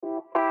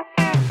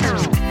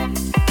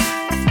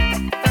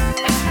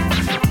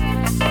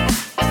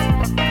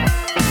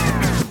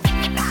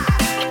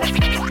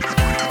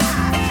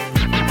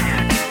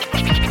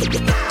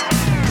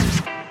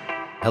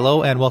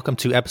Hello and welcome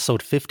to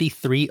episode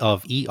 53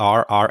 of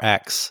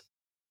ERRX.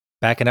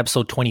 Back in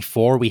episode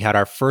 24, we had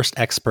our first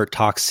expert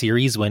talk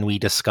series when we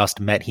discussed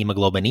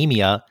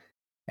methemoglobinemia.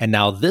 And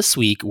now this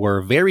week,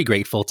 we're very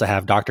grateful to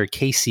have Dr.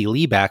 Casey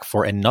Lee back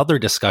for another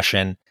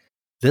discussion,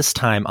 this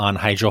time on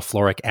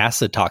hydrofluoric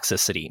acid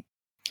toxicity.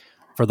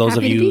 For those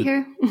Happy of you,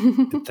 to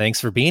be here.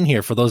 thanks for being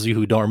here. For those of you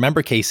who don't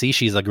remember Casey,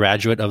 she's a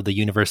graduate of the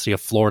University of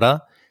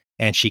Florida,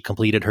 and she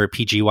completed her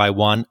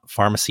PGY1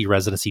 pharmacy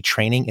residency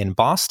training in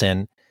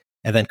Boston,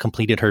 and then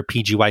completed her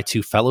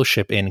PGY2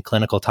 fellowship in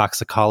clinical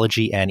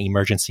toxicology and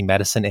emergency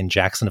medicine in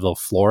Jacksonville,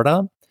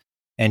 Florida.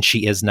 And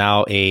she is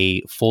now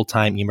a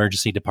full-time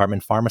emergency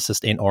department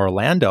pharmacist in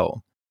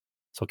Orlando.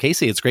 So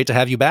Casey, it's great to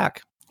have you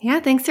back.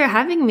 Yeah, thanks for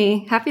having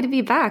me. Happy to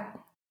be back.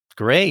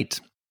 Great.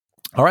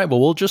 All right,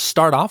 well, we'll just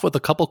start off with a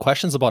couple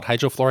questions about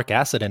hydrofluoric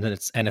acid and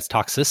its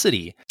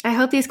toxicity. I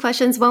hope these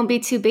questions won't be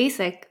too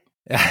basic.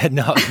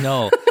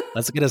 No.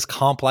 Let's get as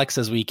complex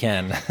as we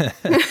can.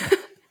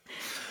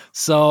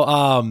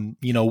 So,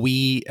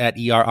 we at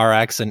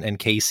ERRX and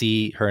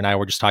Casey, her and I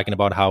were just talking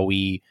about how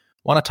we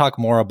want to talk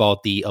more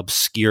about the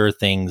obscure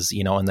things,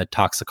 in the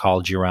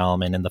toxicology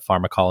realm and in the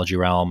pharmacology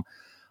realm.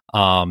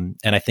 And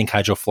I think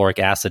hydrofluoric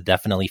acid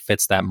definitely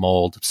fits that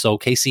mold. So,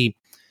 Casey,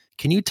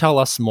 can you tell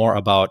us more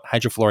about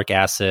hydrofluoric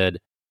acid,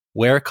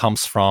 where it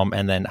comes from,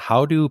 and then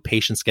how do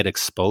patients get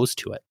exposed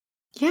to it?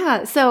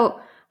 Yeah,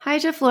 so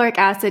hydrofluoric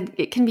acid,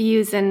 it can be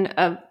used in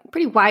a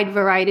pretty wide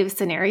variety of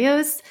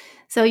scenarios.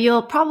 So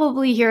you'll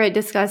probably hear it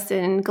discussed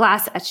in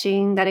glass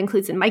etching that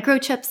includes in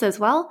microchips as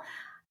well.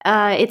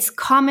 It's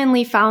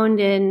commonly found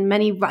in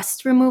many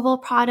rust removal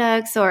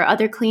products or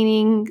other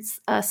cleaning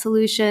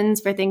solutions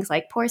for things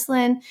like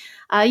porcelain.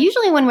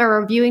 Usually when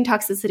we're reviewing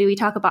toxicity, we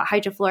talk about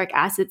hydrofluoric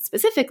acid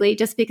specifically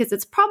just because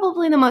it's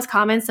probably the most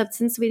common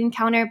substance we'd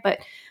encounter. But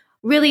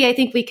really, I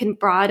think we can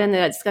broaden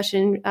the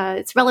discussion.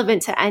 It's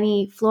relevant to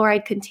any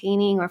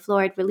fluoride-containing or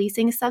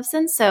fluoride-releasing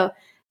substance. So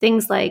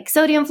things like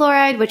sodium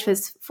fluoride, which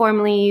was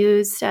formerly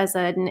used as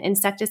an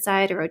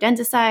insecticide or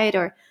rodenticide,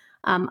 or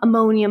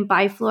ammonium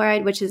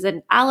bifluoride, which is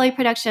an alloy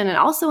production and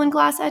also in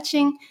glass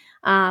etching.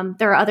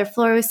 There are other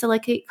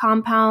fluorosilicate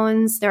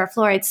compounds. There are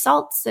fluoride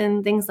salts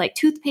in things like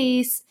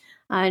toothpaste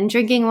and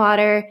drinking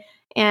water.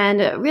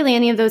 And really,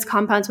 any of those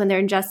compounds, when they're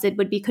ingested,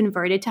 would be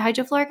converted to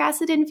hydrofluoric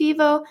acid in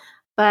vivo.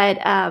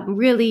 But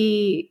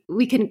really,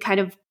 we can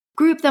kind of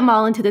group them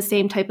all into the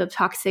same type of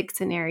toxic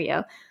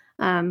scenario.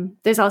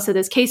 There's also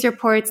those case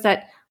reports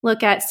that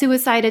look at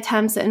suicide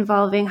attempts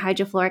involving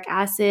hydrofluoric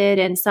acid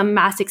and some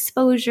mass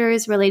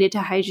exposures related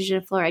to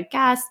hydrogen fluoride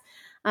gas.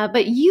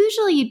 But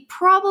usually you'd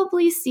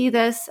probably see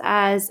this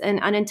as an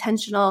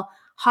unintentional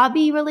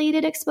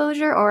hobby-related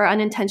exposure or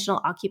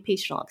unintentional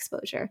occupational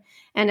exposure.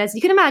 And as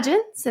you can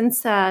imagine,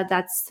 since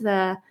that's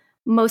the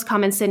most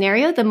common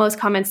scenario, the most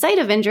common site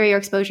of injury or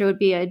exposure would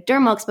be a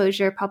dermal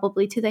exposure,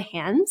 probably to the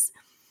hands.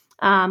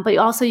 But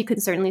also you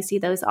can certainly see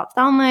those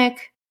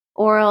ophthalmic,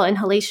 oral,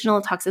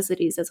 inhalational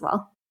toxicities as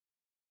well.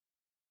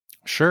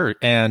 Sure.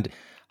 And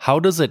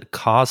how does it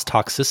cause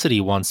toxicity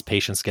once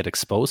patients get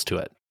exposed to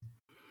it?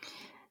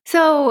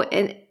 So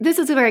this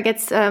is where it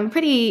gets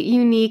pretty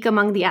unique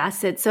among the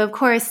acids. So of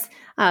course,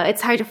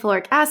 it's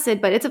hydrofluoric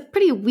acid, but it's a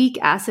pretty weak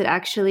acid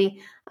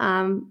actually.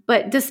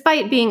 But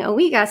despite being a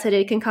weak acid,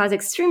 it can cause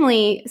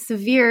extremely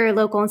severe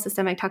local and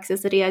systemic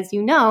toxicity, as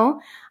you know,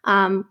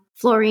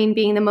 fluorine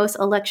being the most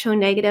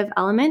electronegative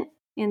element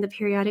in the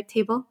periodic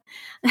table,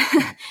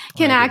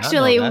 can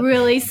actually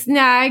really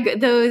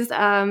snag those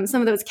some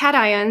of those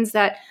cations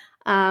that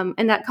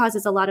and that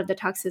causes a lot of the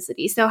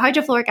toxicity. So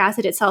hydrofluoric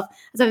acid itself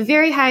has a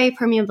very high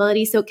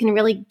permeability, so it can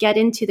really get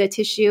into the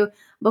tissue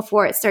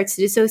before it starts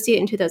to dissociate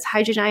into those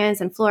hydrogen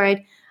ions and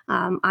fluoride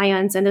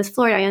ions. And those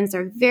fluoride ions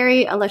are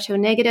very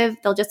electronegative.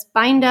 They'll just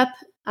bind up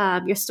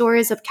your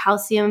stores of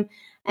calcium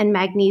and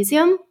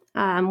magnesium,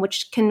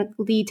 which can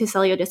lead to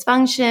cellular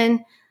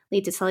dysfunction,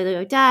 lead to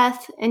cellular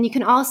death. And you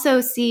can also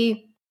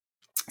see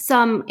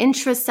some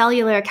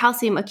intracellular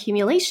calcium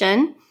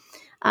accumulation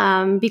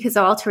because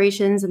of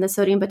alterations in the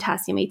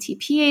sodium-potassium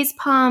ATPase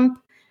pump,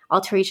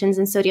 alterations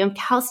in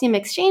sodium-calcium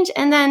exchange,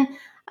 and then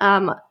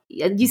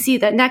you see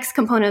the next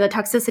component of the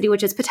toxicity,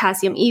 which is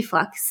potassium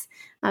efflux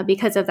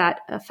because of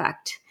that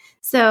effect.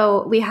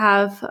 So we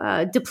have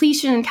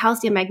depletion in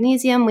calcium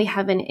magnesium. We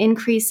have an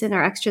increase in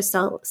our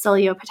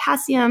extracellular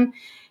potassium.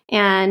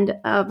 And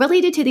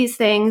related to these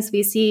things,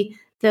 we see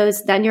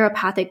that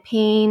neuropathic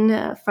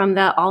pain from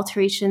the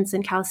alterations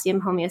in calcium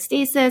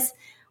homeostasis.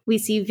 We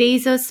see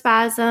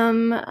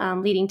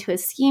vasospasm leading to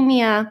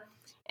ischemia,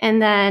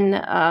 and then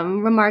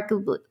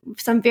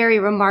some very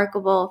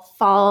remarkable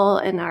fall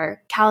in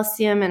our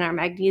calcium and our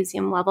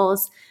magnesium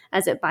levels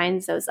as it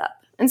binds those up.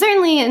 And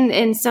certainly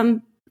in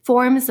some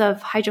forms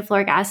of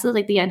hydrofluoric acid,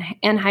 like the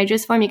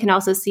anhydrous form, you can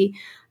also see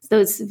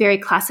those very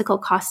classical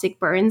caustic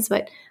burns,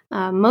 but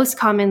most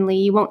commonly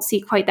you won't see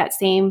quite that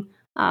same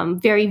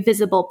very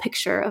visible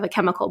picture of a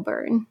chemical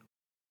burn.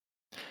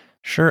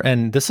 Sure.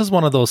 And this is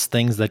one of those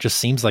things that just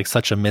seems like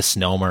such a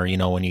misnomer,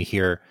 when you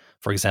hear,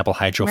 for example,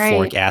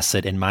 hydrofluoric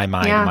acid, in my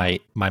mind,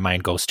 my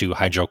mind goes to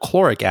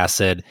hydrochloric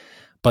acid.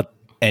 But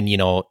and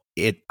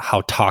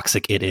how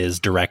toxic it is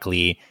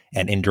directly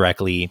and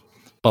indirectly.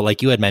 But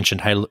like you had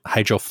mentioned,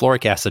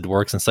 hydrofluoric acid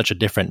works in such a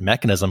different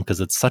mechanism because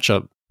it's such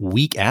a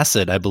weak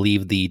acid. I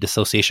believe the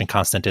dissociation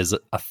constant is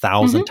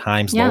 1,000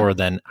 times lower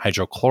than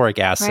hydrochloric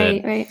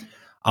acid. Right.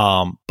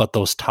 But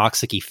those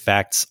toxic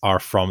effects are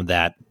from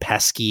that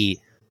pesky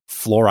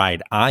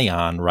fluoride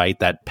ion, right?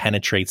 That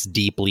penetrates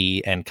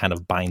deeply and kind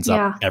of binds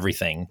up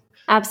everything.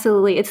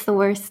 Absolutely. It's the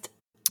worst.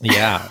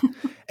 Yeah.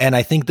 And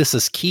I think this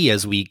is key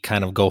as we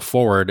kind of go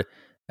forward.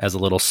 As a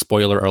little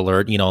spoiler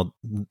alert,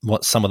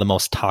 what some of the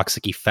most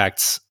toxic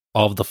effects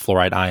of the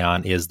fluoride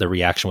ion is the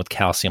reaction with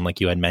calcium,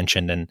 like you had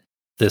mentioned. And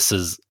this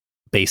is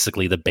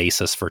basically the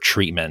basis for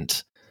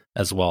treatment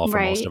as well for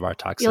most of our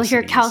toxicities. You'll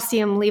hear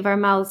calcium leave our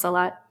mouths a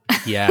lot.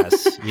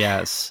 Yes.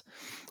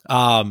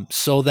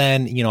 So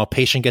then, a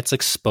patient gets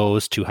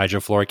exposed to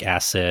hydrofluoric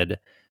acid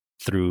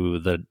through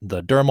the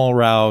dermal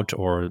route,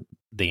 or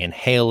they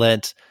inhale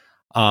it.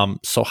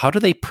 So how do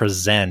they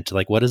present?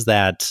 Like, what does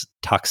that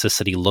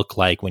toxicity look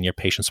like when your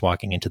patient's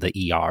walking into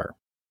the ER?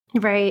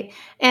 Right.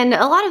 And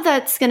a lot of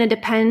that's going to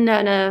depend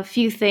on a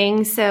few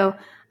things. So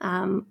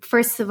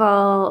first of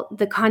all,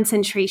 the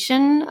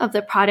concentration of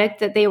the product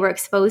that they were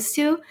exposed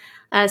to.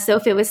 So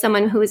if it was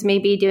someone who was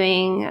maybe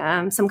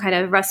doing some kind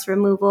of rust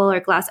removal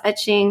or glass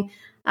etching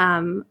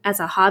as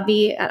a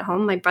hobby at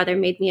home, my brother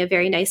made me a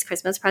very nice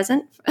Christmas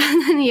present.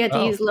 And he had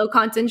to use low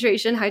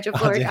concentration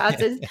hydrofluoric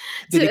acid.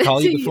 Did he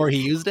call you before he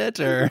used it?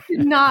 Or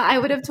no, I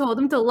would have told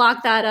him to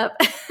lock that up,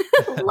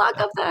 lock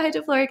up that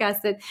hydrofluoric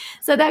acid.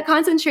 So that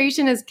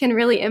concentration can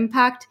really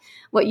impact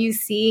what you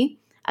see,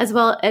 as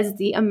well as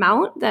the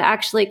amount that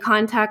actually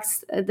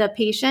contacts the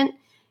patient,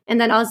 and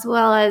then as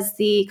well as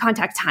the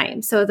contact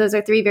time. So those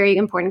are three very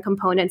important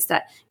components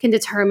that can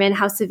determine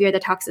how severe the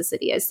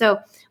toxicity is. So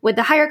with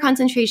the higher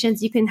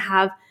concentrations, you can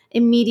have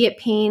immediate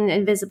pain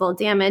and visible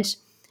damage.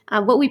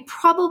 What we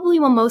probably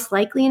will most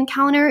likely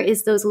encounter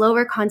is those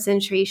lower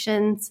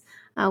concentrations,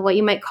 what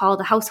you might call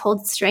the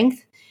household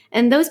strength.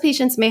 And those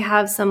patients may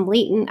have some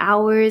latent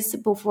hours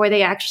before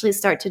they actually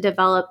start to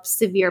develop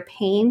severe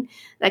pain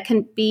that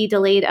can be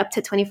delayed up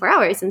to 24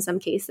 hours in some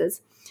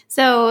cases.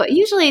 So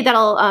usually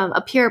that'll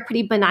appear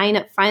pretty benign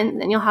up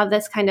front, and you'll have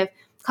this kind of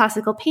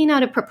classical pain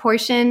out of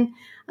proportion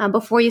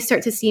before you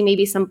start to see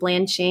maybe some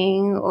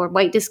blanching or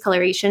white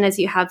discoloration as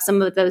you have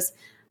some of those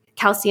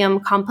calcium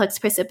complex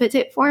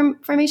precipitate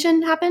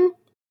formation happen.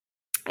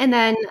 And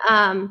then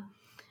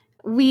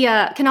we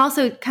can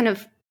also kind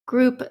of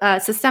group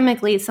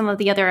systemically some of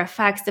the other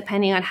effects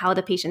depending on how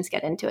the patients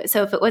get into it.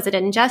 So if it was an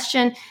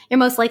ingestion, you're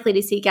most likely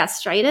to see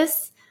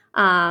gastritis,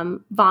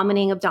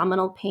 vomiting,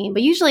 abdominal pain,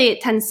 but usually it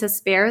tends to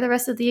spare the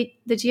rest of the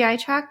GI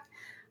tract.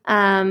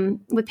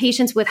 With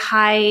patients with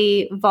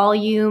high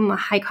volume,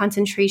 high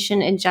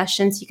concentration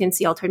ingestions, you can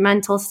see altered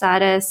mental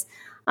status,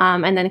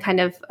 and then kind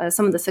of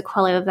some of the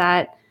sequelae of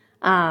that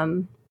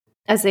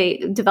as they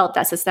develop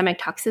that systemic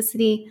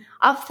toxicity.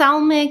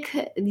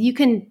 Ophthalmic, you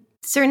can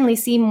certainly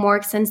see more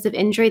extensive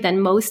injury than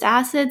most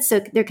acids. So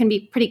there can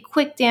be pretty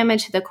quick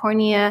damage to the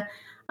cornea,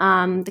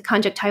 the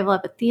conjunctival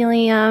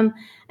epithelium,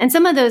 and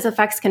some of those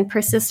effects can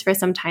persist for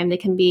some time. They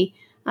can be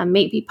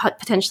maybe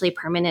potentially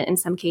permanent in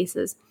some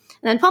cases.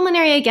 And then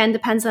pulmonary, again,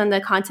 depends on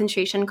the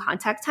concentration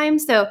contact time.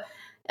 So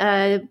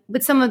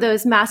with some of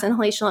those mass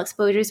inhalational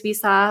exposures we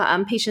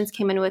saw, patients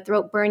came in with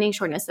throat burning,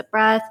 shortness of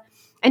breath,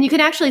 and you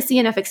can actually see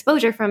enough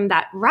exposure from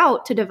that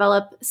route to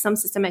develop some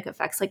systemic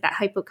effects like that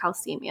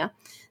hypocalcemia.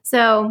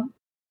 So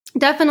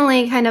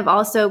definitely kind of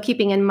also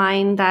keeping in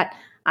mind that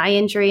eye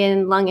injury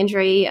and lung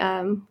injury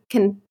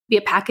can be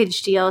a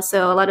package deal.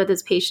 So a lot of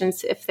those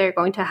patients, if they're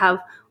going to have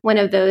one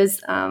of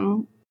those,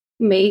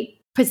 may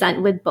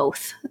present with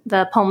both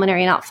the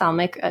pulmonary and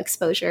ophthalmic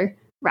exposure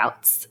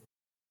routes.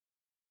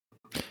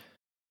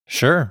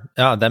 Sure.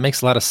 That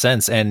makes a lot of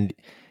sense. And,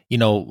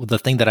 the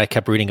thing that I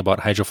kept reading about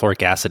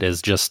hydrofluoric acid is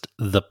just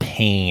the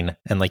pain.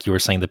 And like you were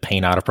saying, the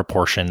pain out of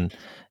proportion.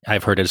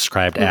 I've heard it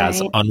described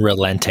as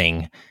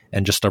unrelenting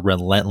and just a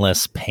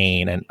relentless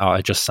pain. And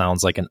it just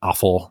sounds like an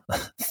awful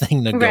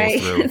thing to go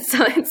through.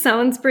 So it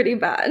sounds pretty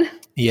bad.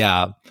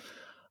 Yeah.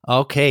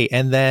 Okay.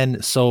 And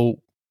then, so,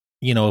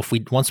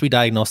 once we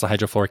diagnose the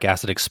hydrofluoric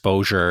acid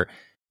exposure,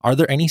 are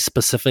there any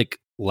specific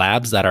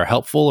labs that are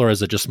helpful, or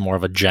is it just more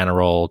of a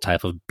general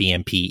type of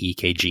BMP,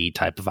 EKG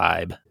type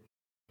vibe?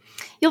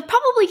 You'll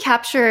probably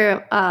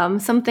capture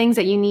some things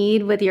that you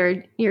need with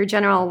your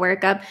general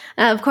workup.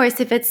 Of course,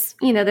 if it's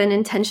an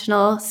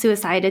intentional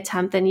suicide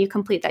attempt, then you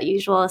complete that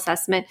usual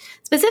assessment.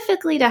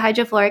 Specifically to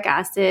hydrofluoric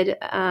acid,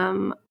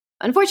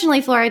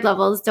 unfortunately, fluoride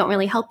levels don't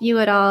really help you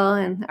at all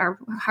and are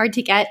hard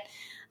to get.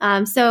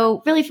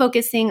 So really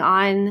focusing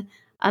on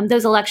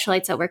those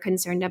electrolytes that we're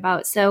concerned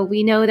about. So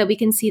we know that we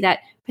can see that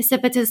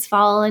precipitous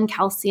fall in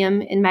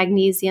calcium and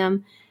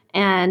magnesium,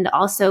 and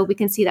also we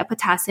can see that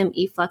potassium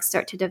efflux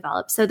start to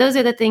develop. So those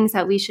are the things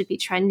that we should be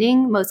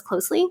trending most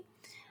closely.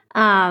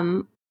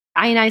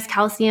 Ionized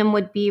calcium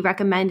would be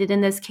recommended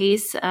in this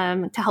case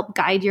to help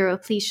guide your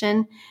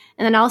repletion.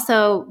 And then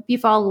also be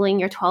following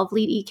your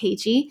 12-lead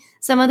EKG.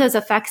 Some of those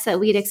effects that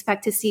we'd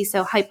expect to see,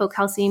 so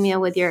hypocalcemia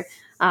with your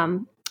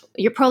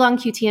your prolonged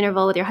QT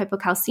interval with your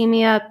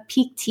hypocalcemia,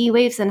 peak T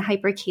waves, and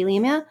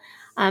hyperkalemia.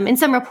 In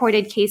some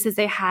reported cases,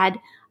 they had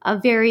a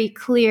very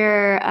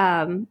clear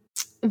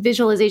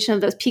visualization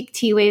of those peak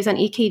T waves on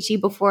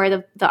EKG before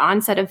the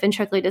onset of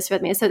ventricular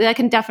dysrhythmia. So that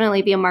can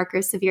definitely be a marker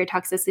of severe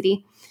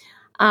toxicity.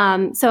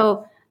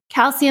 So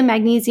calcium,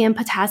 magnesium,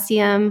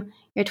 potassium,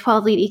 your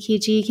 12-lead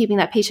EKG, keeping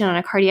that patient on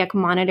a cardiac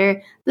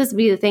monitor, those would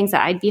be the things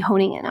that I'd be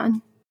honing in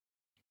on.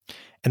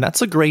 And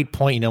that's a great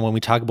point. When we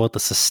talk about the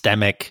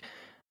systemic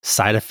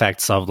side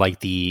effects of like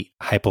the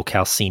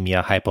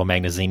hypocalcemia,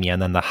 hypomagnesemia,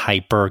 and then the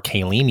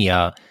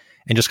hyperkalemia,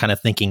 and just kind of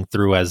thinking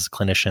through as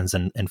clinicians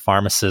and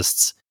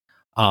pharmacists,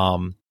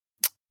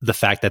 the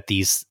fact that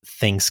these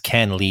things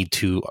can lead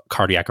to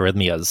cardiac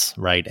arrhythmias,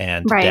 right?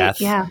 And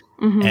death. Yeah.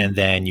 Mm-hmm. And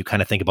then you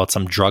kind of think about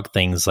some drug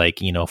things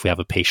like, if we have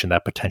a patient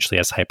that potentially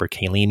has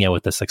hyperkalemia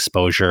with this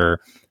exposure,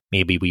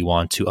 maybe we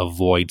want to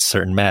avoid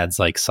certain meds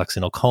like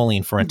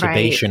succinylcholine for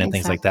intubation and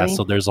things like that.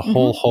 So there's a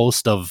whole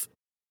host of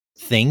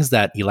things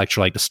that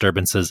electrolyte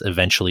disturbances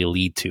eventually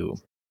lead to.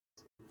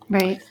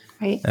 Right.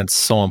 That's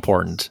so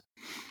important.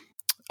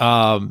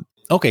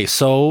 Okay,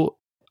 so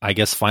I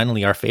guess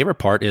finally our favorite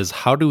part is,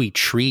 how do we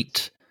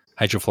treat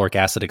hydrofluoric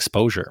acid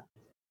exposure?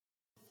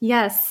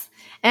 Yes.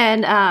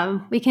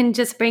 And we can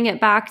just bring it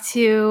back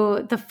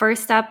to the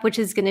first step, which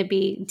is going to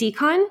be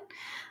decon.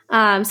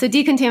 So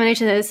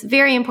decontamination is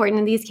very important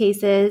in these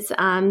cases,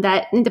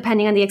 that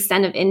depending on the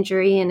extent of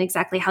injury and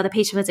exactly how the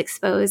patient was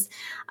exposed,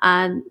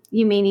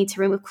 you may need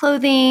to remove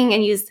clothing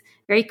and use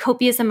very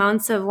copious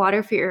amounts of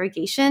water for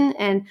irrigation,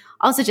 and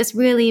also just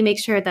really make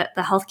sure that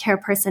the healthcare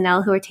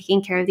personnel who are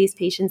taking care of these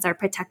patients are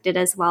protected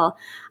as well.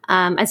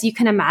 As you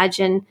can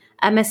imagine,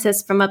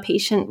 emesis from a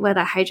patient with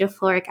a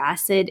hydrofluoric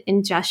acid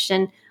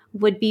ingestion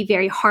would be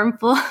very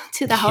harmful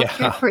to the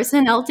healthcare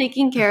personnel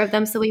taking care of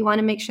them. So we want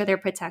to make sure they're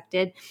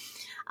protected.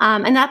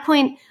 At that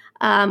point,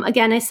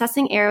 again,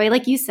 assessing airway,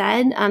 like you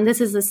said,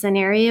 this is a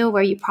scenario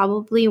where you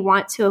probably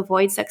want to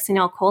avoid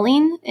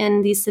succinylcholine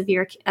in these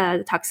severe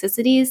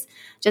toxicities,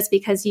 just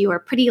because you are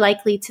pretty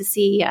likely to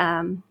see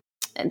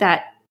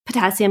that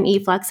potassium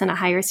efflux and a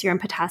higher serum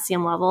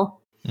potassium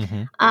level.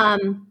 Mm-hmm.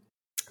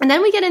 And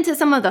then we get into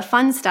some of the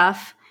fun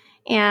stuff.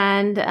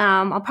 And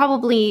I'll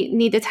probably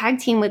need to tag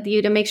team with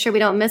you to make sure we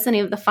don't miss any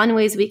of the fun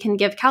ways we can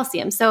give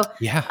calcium. So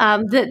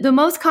the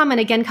most common,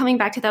 again, coming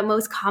back to that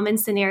most common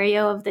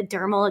scenario of the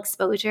dermal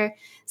exposure.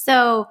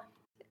 So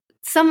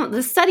some of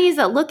the studies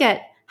that look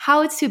at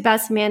how to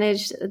best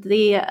manage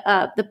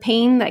the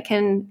pain that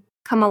can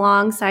come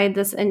alongside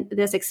this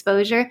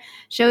exposure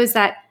shows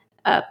that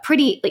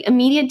pretty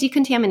immediate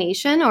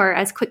decontamination, or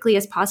as quickly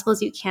as possible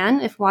as you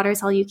can, if water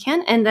is all you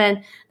can. And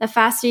then the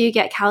faster you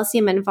get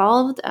calcium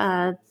involved,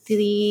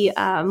 the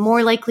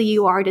more likely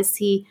you are to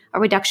see a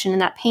reduction in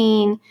that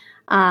pain,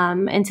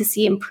 and to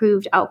see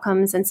improved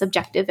outcomes and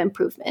subjective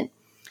improvement.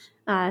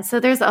 So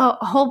there's a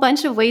whole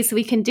bunch of ways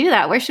we can do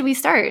that. Where should we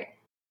start?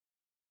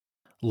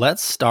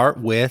 Let's start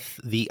with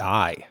the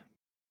eye.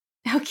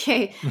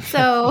 Okay,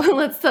 so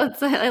let's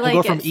I like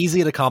we'll go from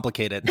easy to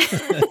complicated.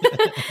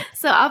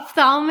 So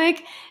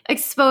ophthalmic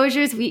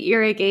exposures, we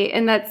irrigate,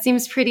 and that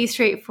seems pretty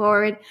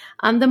straightforward.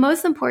 The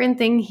most important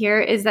thing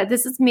here is that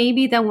this is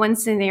maybe the one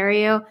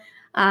scenario,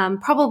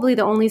 probably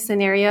the only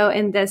scenario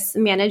in this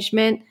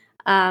management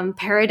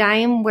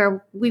paradigm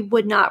where we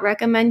would not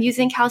recommend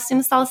using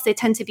calcium salts. They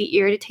tend to be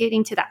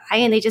irritating to the eye,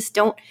 and they just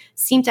don't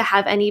seem to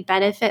have any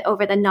benefit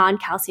over the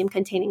non-calcium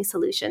containing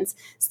solutions.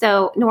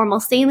 So normal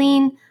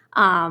saline,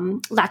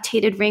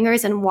 lactated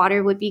ringers, and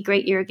water would be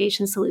great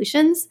irrigation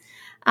solutions.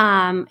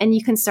 And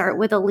you can start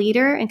with a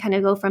liter and kind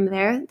of go from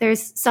there.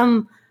 There's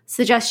some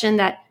suggestion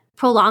that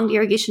prolonged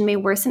irrigation may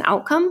worsen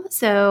outcome.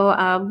 So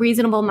a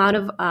reasonable amount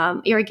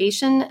of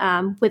irrigation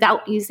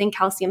without using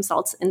calcium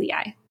salts in the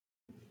eye.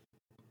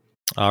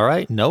 All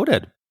right,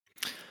 noted.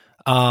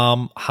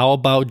 How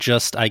about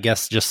just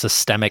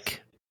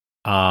systemic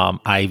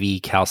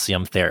IV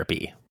calcium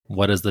therapy?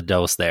 What is the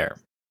dose there?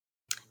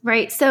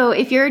 Right. So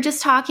if you're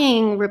just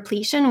talking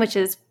repletion, which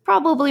is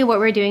probably what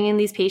we're doing in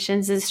these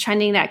patients, is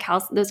trending that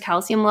those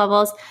calcium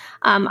levels.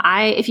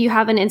 If you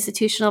have an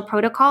institutional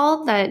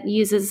protocol that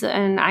uses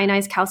an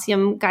ionized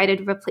calcium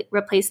guided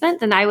replacement,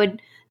 then I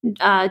would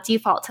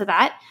default to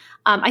that.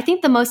 I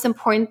think the most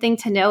important thing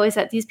to know is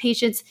that these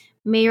patients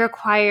may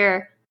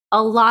require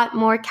a lot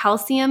more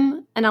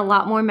calcium and a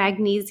lot more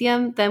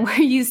magnesium than we're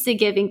used to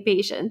giving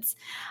patients.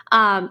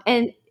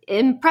 And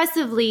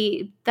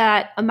impressively,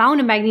 that amount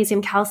of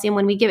magnesium calcium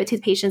when we give it to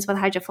patients with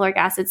hydrofluoric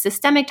acid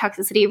systemic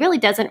toxicity really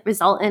doesn't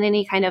result in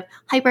any kind of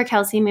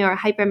hypercalcemia or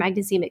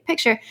hypermagnesiemic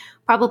picture,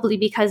 probably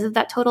because of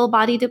that total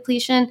body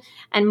depletion.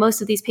 And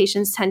most of these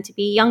patients tend to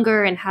be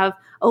younger and have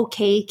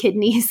okay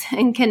kidneys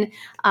and can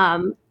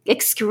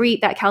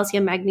excrete that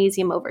calcium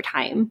magnesium over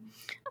time.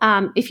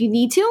 If you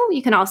need to,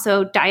 you can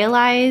also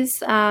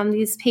dialyze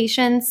these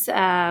patients.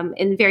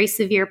 In very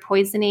severe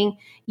poisoning,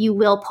 you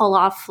will pull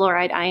off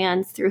fluoride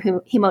ions through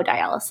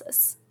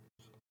hemodialysis.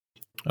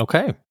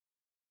 Okay.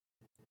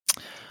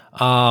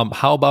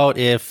 How about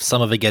if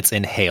some of it gets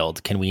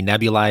inhaled? Can we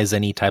nebulize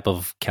any type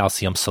of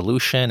calcium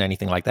solution,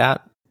 anything like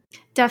that?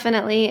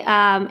 Definitely.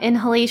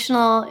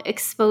 Inhalational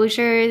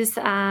exposures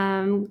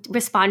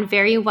respond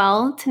very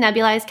well to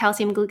nebulized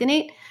calcium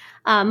gluconate.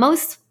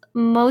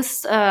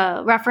 Most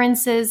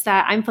references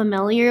that I'm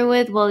familiar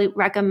with will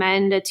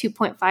recommend a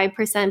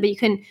 2.5%, but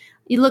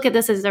you look at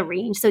this as a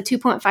range. So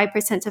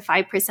 2.5% to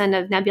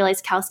 5% of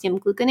nebulized calcium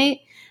gluconate.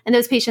 And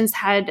those patients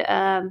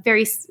had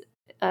very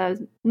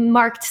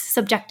marked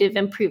subjective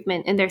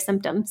improvement in their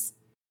symptoms.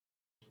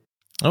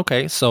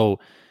 Okay, so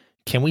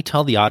can we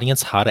tell the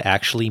audience how to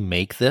actually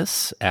make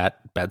this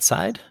at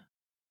bedside?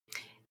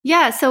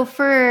 Yeah, so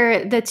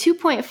for the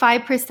 2.5%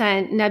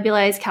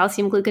 nebulized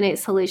calcium gluconate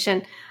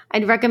solution,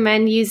 I'd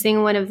recommend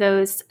using one of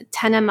those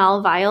 10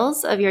 ml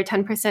vials of your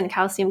 10%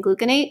 calcium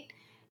gluconate.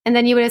 And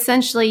then you would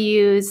essentially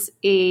use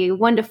a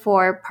 1 to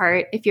 4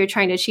 part if you're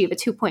trying to achieve a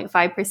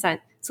 2.5%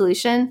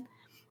 solution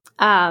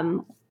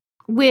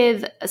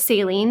with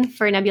saline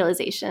for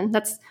nebulization.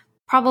 That's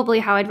probably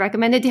how I'd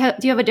recommend it. Do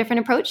you have a different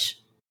approach?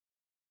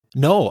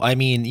 No, I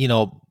mean,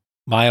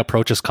 my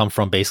approach has come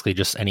from basically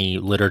just any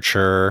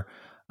literature,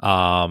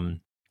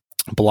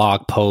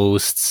 blog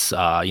posts,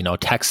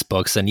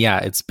 textbooks. And yeah,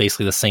 it's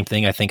basically the same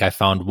thing. I think I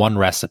found one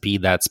recipe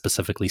that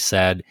specifically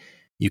said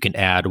you can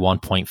add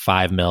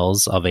 1.5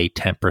 mils of a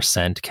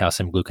 10%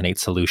 calcium gluconate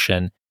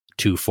solution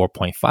to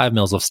 4.5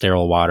 mils of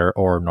sterile water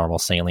or normal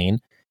saline.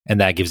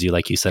 And that gives you,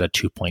 like you said, a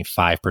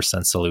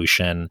 2.5%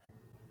 solution.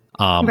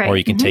 Right. Or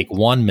you can take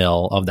 1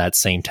 mil of that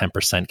same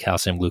 10%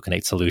 calcium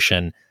gluconate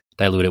solution,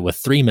 dilute it with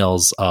 3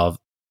 mils of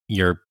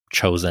your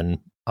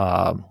chosen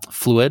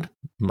fluid,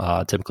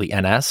 typically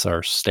NS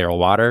or sterile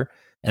water.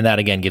 And that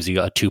again gives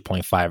you a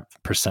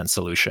 2.5%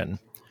 solution,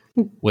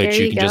 which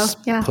you can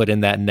just put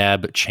in that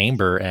neb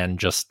chamber and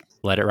just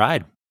let it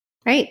ride.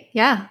 Right.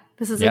 Yeah.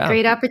 This is a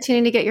great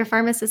opportunity to get your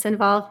pharmacist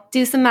involved.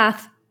 Do some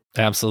math.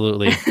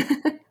 Absolutely.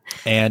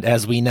 And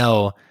as we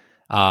know,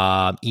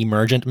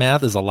 emergent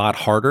math is a lot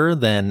harder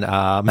than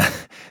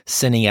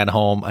sitting at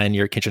home on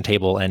your kitchen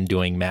table and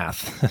doing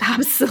math.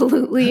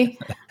 Absolutely.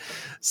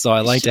 So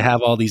I like to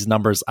have all these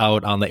numbers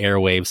out on the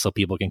airwaves so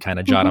people can kind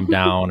of jot them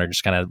down or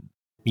just kind of,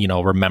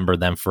 remember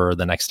them for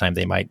the next time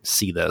they might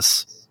see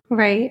this.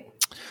 Right.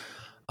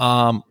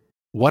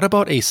 What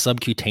about a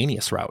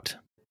subcutaneous route?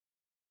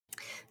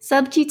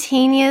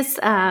 Subcutaneous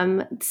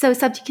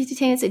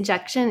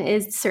injection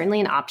is certainly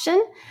an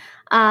option.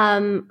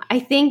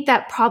 I think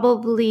that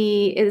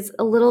probably is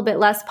a little bit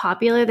less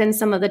popular than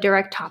some of the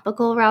direct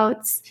topical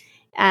routes,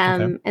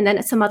 and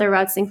then some other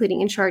routes, including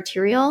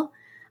intraarterial.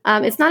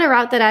 It's not a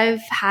route that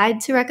I've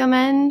had to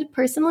recommend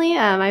personally.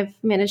 I've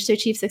managed to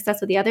achieve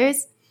success with the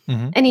others.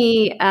 Mm-hmm.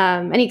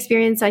 Any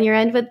experience on your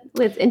end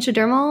with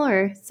intradermal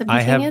or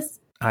subcutaneous?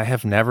 I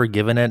have never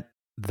given it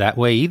that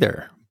way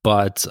either,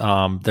 but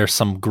there's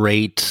some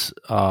great,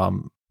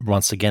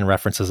 once again,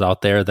 references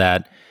out there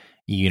that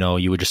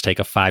you would just take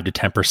a 5 to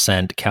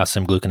 10%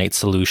 calcium gluconate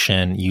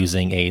solution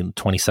using a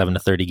 27 to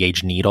 30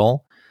 gauge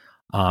needle,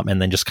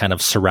 and then just kind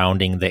of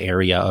surrounding the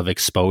area of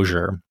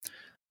exposure.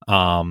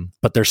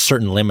 But there's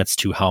certain limits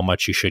to how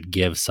much you should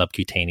give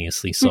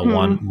subcutaneously. So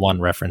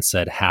one reference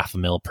said 0.5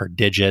 mil per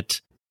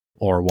digit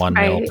or 1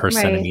 mil per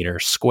centimeter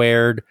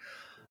squared,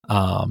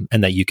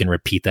 and that you can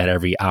repeat that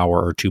every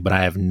hour or two. But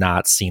I have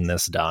not seen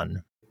this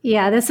done.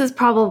 Yeah, this is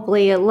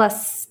probably a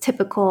less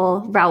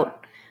typical route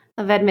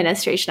of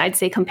administration, I'd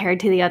say, compared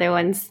to the other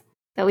ones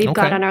that we've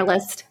got on our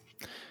list.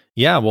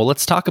 Yeah, well,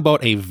 let's talk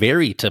about a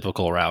very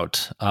typical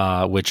route,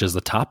 which is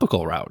the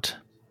topical route.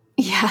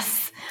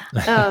 Yes,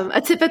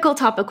 a typical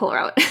topical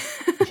route.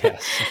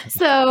 Yes.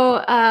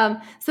 So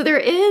there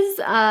is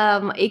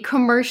a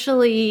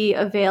commercially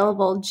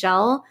available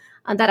gel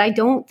that I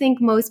don't think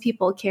most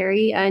people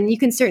carry, and you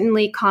can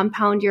certainly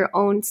compound your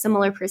own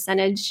similar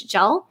percentage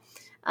gel.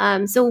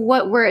 So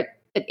what we're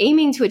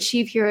aiming to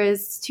achieve here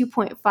is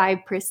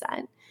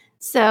 2.5%.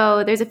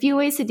 So there's a few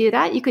ways to do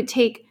that. You could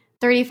take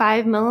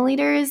 35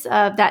 milliliters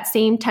of that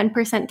same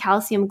 10%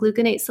 calcium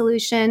gluconate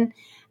solution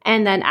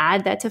and then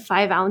add that to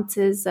 5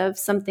 ounces of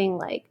something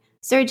like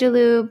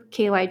Surgilube,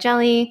 KY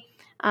jelly,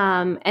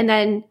 and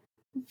then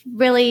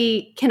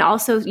really can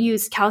also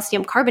use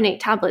calcium carbonate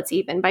tablets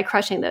even by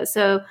crushing those.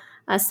 So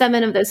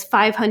 7 of those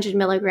 500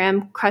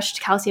 milligram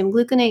crushed calcium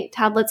gluconate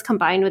tablets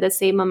combined with the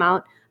same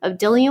amount of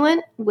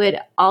diluent would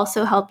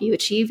also help you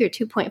achieve your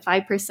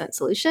 2.5%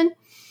 solution.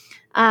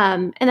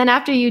 And then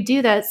after you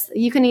do this,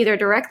 you can either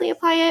directly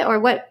apply it, or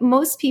what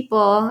most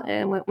people,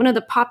 one of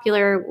the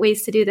popular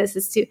ways to do this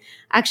is to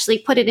actually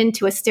put it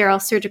into a sterile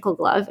surgical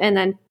glove and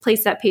then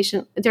place that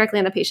patient directly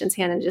on the patient's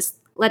hand and just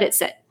let it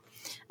sit.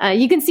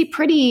 You can see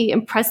pretty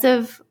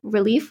impressive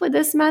relief with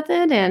this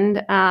method,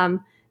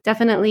 and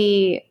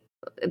definitely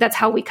that's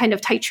how we kind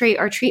of titrate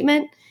our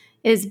treatment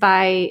is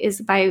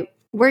by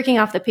working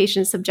off the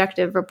patient's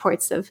subjective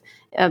reports of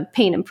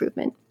pain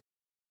improvement.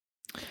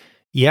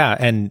 Yeah.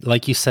 And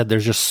like you said,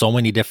 there's just so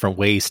many different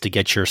ways to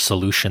get your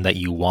solution that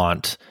you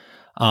want.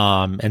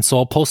 And so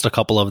I'll post a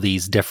couple of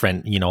these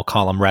different,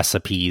 column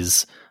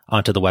recipes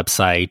onto the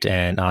website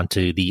and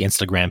onto the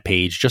Instagram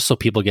page, just so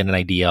people get an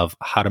idea of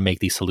how to make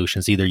these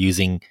solutions, either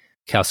using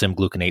calcium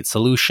gluconate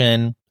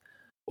solution,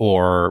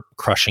 or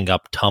crushing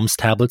up Tums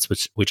tablets,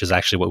 which is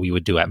actually what we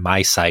would do at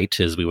my site,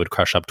 is we would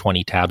crush up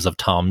 20 tabs of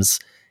Tums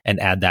and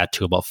add that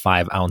to about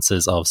 5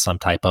 ounces of some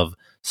type of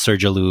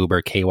Surgilube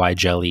or KY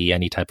jelly,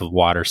 any type of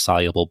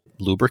water-soluble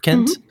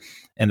lubricant. Mm-hmm.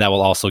 And that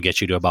will also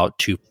get you to about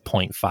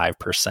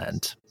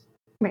 2.5%.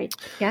 Right.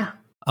 Yeah.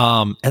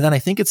 And then I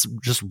think it's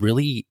just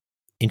really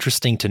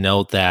interesting to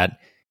note that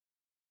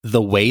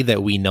the way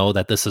that we know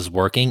that this is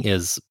working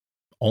is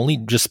only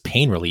just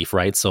pain relief,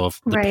 right? So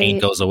if the pain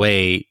goes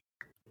away,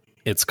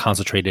 it's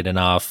concentrated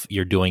enough,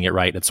 you're doing it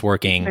right, it's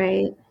working.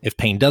 Right. If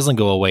pain doesn't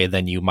go away,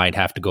 then you might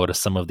have to go to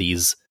some of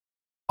these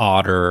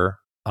odder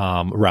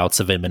routes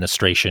of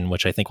administration,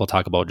 which I think we'll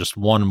talk about just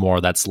one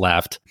more that's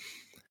left.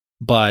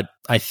 But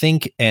I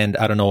think, and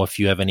I don't know if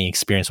you have any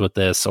experience with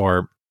this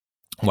or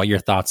what your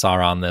thoughts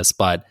are on this,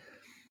 but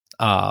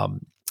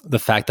the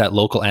fact that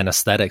local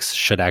anesthetics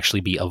should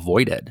actually be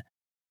avoided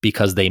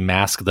because they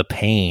mask the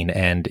pain.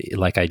 And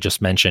like I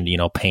just mentioned,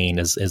 pain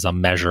is a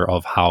measure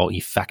of how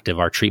effective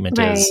our treatment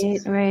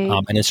is. Right.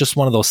 And it's just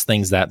one of those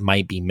things that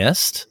might be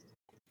missed.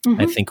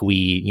 Mm-hmm. I think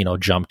we,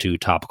 jump to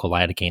topical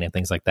lidocaine and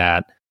things like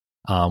that.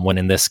 When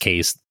in this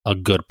case, a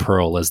good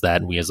pearl is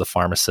that we as a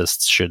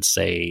pharmacist should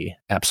say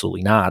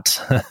absolutely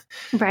not.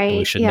 Right.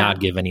 We should not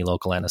give any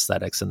local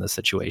anesthetics in this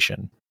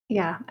situation.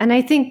 Yeah. And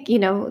I think,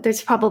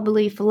 there's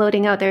probably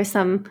floating out there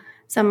some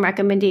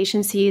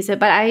recommendations to use it,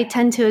 but I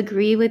tend to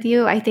agree with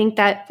you. I think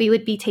that we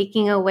would be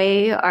taking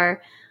away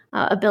our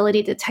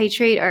ability to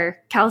titrate our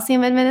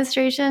calcium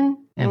administration.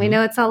 And we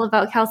know it's all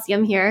about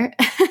calcium here.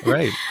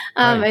 Right.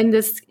 In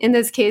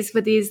this case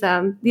with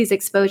these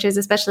exposures,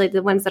 especially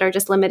the ones that are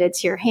just limited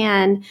to your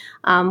hand,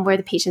 where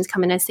the patients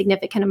come in a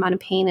significant amount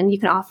of pain, and you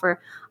can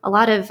offer a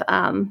lot of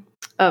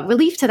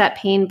relief to that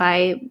pain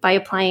by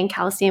applying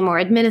calcium or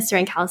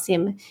administering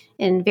calcium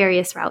in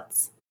various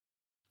routes.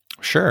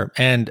 Sure.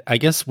 And I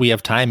guess we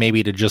have time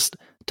maybe to just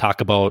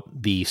talk about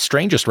the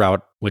strangest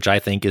route, which I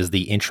think is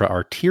the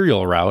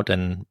intra-arterial route.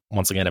 And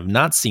once again, I've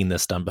not seen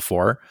this done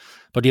before,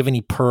 but do you have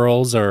any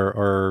pearls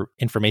or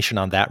information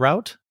on that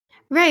route?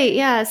 Right.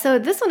 Yeah. So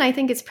this one I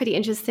think is pretty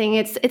interesting.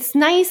 It's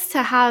nice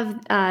to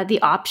have the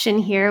option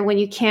here when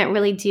you can't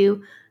really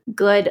do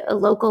good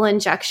local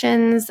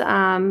injections.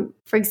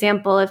 For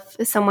example, if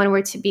someone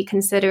were to be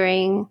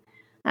considering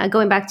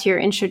going back to your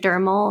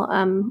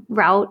intradermal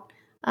route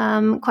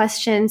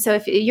question. So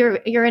if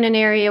you're in an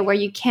area where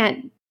you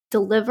can't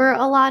deliver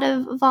a lot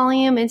of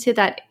volume into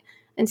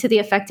the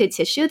affected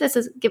tissue,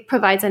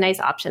 provides a nice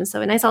option.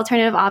 So a nice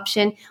alternative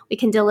option, we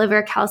can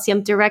deliver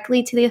calcium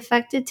directly to the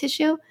affected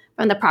tissue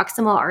from the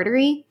proximal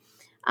artery.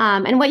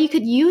 And what you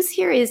could use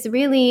here is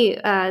really,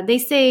 they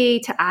say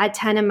to add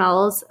 10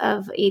 mLs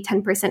of a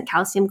 10%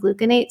 calcium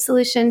gluconate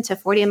solution to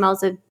 40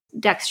 mLs of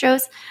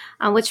dextrose,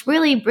 which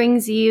really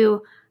brings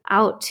you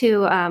out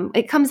to,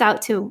 it comes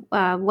out to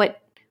what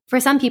for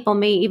some people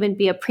may even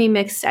be a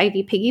premixed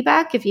IV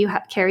piggyback if you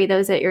carry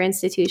those at your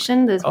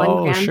institution. Those 1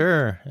 gram. Oh,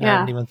 sure. I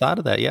hadn't even thought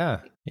of that.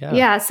 Yeah.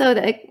 Yeah. So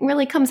it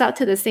really comes out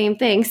to the same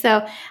thing.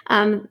 So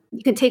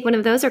you can take one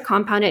of those or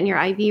compound it in your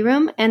IV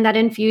room, and that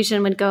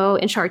infusion would go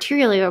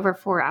intraarterially over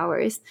 4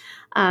 hours.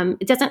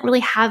 It doesn't really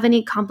have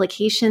any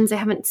complications. I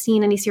haven't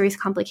seen any serious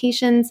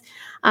complications.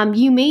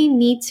 You may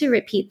need to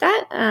repeat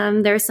that.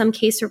 There are some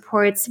case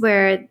reports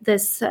where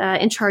this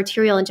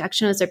intraarterial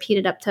injection was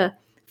repeated up to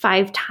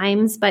 5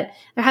 times, but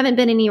there haven't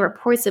been any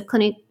reports of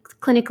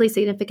clinically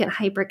significant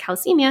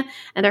hypercalcemia,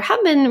 and there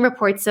have been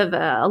reports of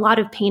a lot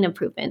of pain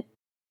improvement.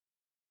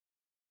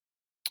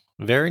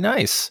 Very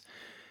nice.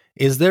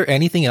 Is there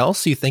anything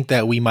else you think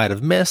that we might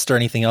have missed, or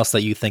anything else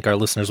that you think our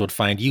listeners would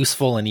find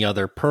useful? Any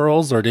other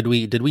pearls, or did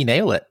we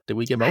nail it? Did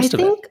we get most of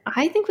it?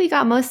 I think we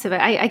got most of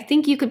it. I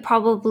think you could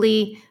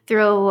probably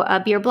throw a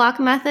beer block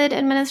method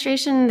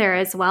administration there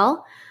as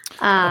well.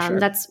 Sure.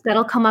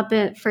 That'll come up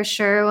for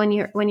sure when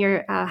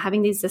you're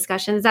having these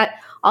discussions. That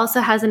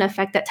also has an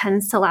effect that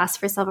tends to last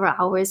for several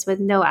hours with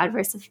no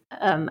adverse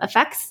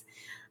effects.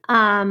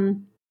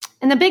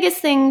 And the biggest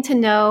thing to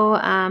know,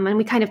 and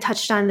we kind of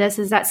touched on this,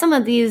 is that some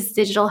of these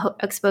digital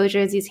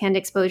exposures, these hand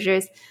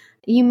exposures,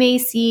 you may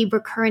see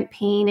recurrent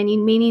pain, and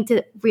you may need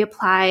to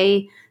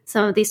reapply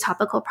some of these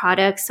topical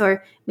products,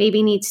 or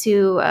maybe need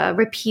to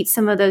repeat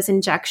some of those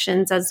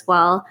injections as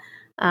well,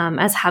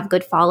 as have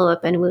good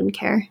follow-up and wound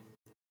care.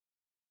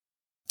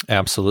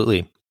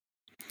 Absolutely.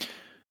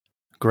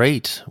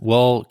 Great.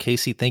 Well,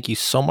 Casey, thank you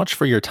so much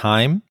for your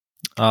time.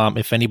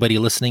 If anybody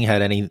listening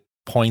had any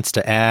points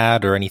to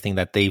add or anything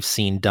that they've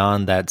seen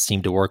done that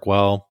seemed to work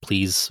well,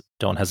 please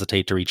don't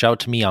hesitate to reach out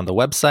to me on the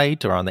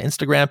website or on the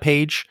Instagram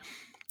page.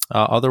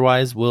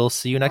 Otherwise, we'll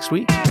see you next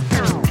week.